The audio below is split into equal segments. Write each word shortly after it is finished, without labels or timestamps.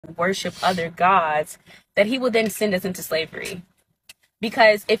worship other gods, that he will then send us into slavery.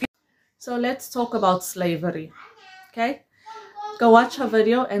 Because if you... So let's talk about slavery. Okay? Go watch her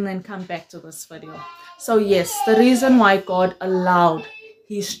video and then come back to this video. So yes, the reason why God allowed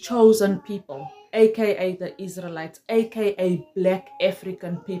his chosen people, aka the Israelites, aka black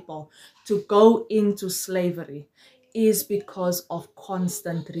African people, to go into slavery is because of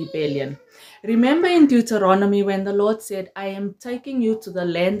constant rebellion. Remember in Deuteronomy when the Lord said, I am taking you to the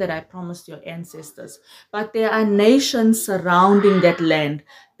land that I promised your ancestors, but there are nations surrounding that land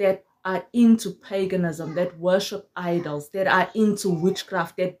that are into paganism, that worship idols, that are into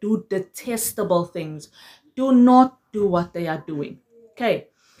witchcraft, that do detestable things. Do not do what they are doing. Okay.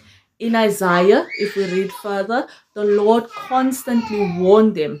 In Isaiah, if we read further, the Lord constantly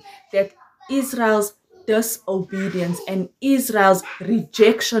warned them that Israel's disobedience and Israel's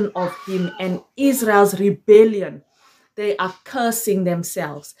rejection of him and Israel's rebellion, they are cursing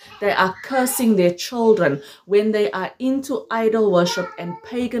themselves. They are cursing their children when they are into idol worship and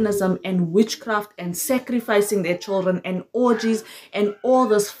paganism and witchcraft and sacrificing their children and orgies and all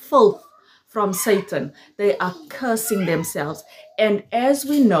this filth from Satan. They are cursing themselves. And as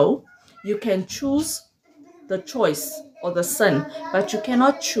we know, you can choose the choice or the sin, but you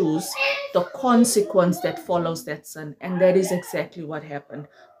cannot choose the consequence that follows that sin. And that is exactly what happened.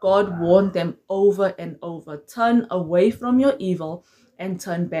 God warned them over and over, turn away from your evil and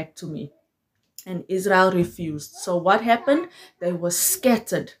turn back to me. And Israel refused. So what happened? They were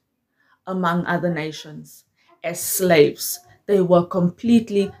scattered among other nations as slaves. They were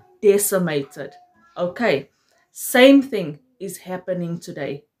completely decimated. Okay, same thing is happening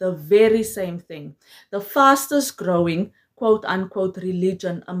today. The very same thing. The fastest growing quote unquote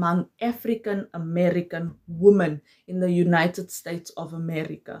religion among African American women in the United States of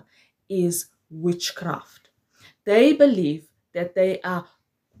America is witchcraft. They believe that they are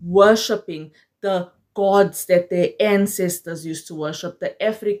worshipping the gods that their ancestors used to worship, the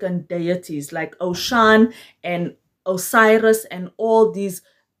African deities like Oshan and Osiris and all these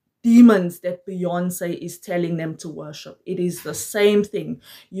demons that Beyonce is telling them to worship. It is the same thing.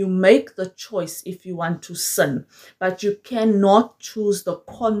 You make the choice if you want to sin, but you cannot choose the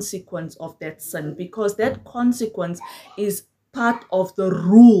consequence of that sin, because that consequence is part of the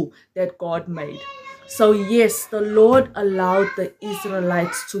rule that God made. So yes, the Lord allowed the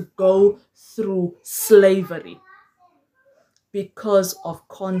Israelites to go through slavery because of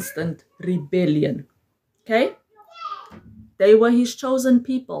constant rebellion. Okay? They were his chosen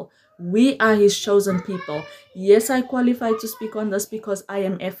people. We are his chosen people. Yes, I qualify to speak on this because I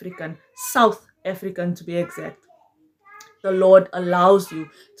am African, South African to be exact. The Lord allows you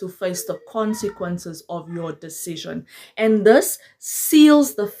to face the consequences of your decision. And this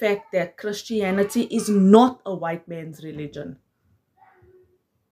seals the fact that Christianity is not a white man's religion.